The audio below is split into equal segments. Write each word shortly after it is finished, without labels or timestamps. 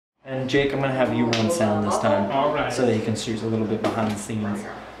And Jake, I'm going to have you run sound this time. All right. So that you can see a little bit behind the scenes.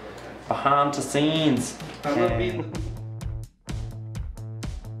 Behind the scenes.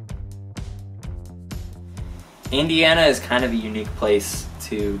 Indiana is kind of a unique place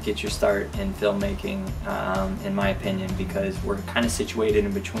to get your start in filmmaking, in my opinion, because we're kind of situated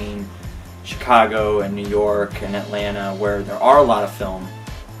in between Chicago and New York and Atlanta, where there are a lot of film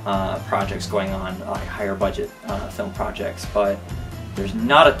projects going on, like higher budget film projects, but there's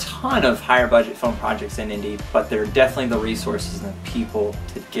not a ton of higher budget film projects in Indy, but there are definitely the resources and the people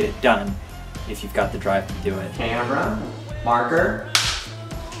to get it done if you've got the drive to do it. Camera, marker,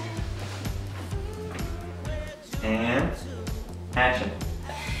 and action.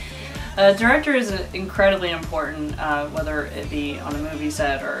 Director is incredibly important, whether it be on a movie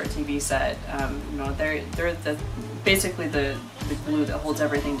set or a TV set. You know, they're basically the glue that holds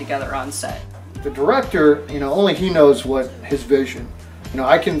everything together on set. The director, you know, only he knows what his vision. You know,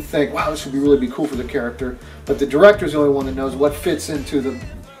 I can think, wow, this would really be cool for the character, but the director's the only one that knows what fits into the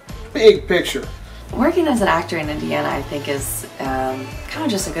big picture. Working as an actor in Indiana, I think, is kind of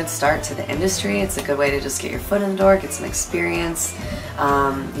just a good start to the industry. It's a good way to just get your foot in the door, get some experience,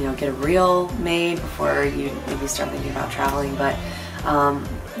 you know, get a reel made before you maybe start thinking about traveling. But,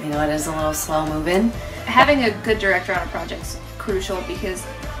 you know, it is a little slow moving. Having a good director on a project is crucial, because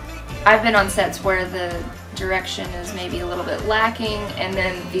I've been on sets where the direction is maybe a little bit lacking and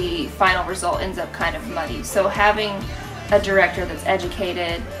then the final result ends up kind of muddy. So having a director that's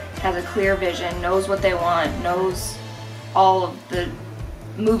educated, has a clear vision, knows what they want, knows all of the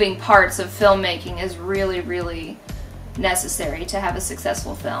moving parts of filmmaking is really, really necessary to have a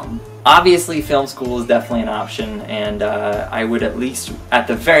successful film. Obviously, film school is definitely an option, and I would at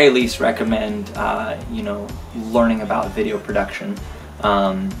the very least, recommend you know, learning about video production,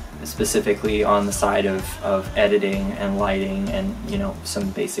 specifically on the side of editing and lighting, and you know, some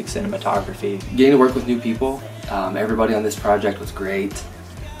basic cinematography. Getting to work with new people. Everybody on this project was great.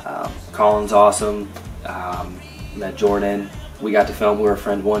 Collin's awesome. Met Jordan. We got to film. We were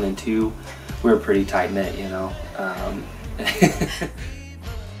friend 1 and 2. We were pretty tight knit, you know.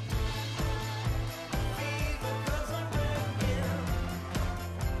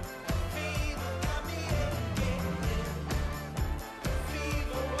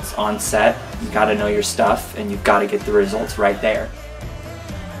 On set, you got to know your stuff, and you've got to get the results right there.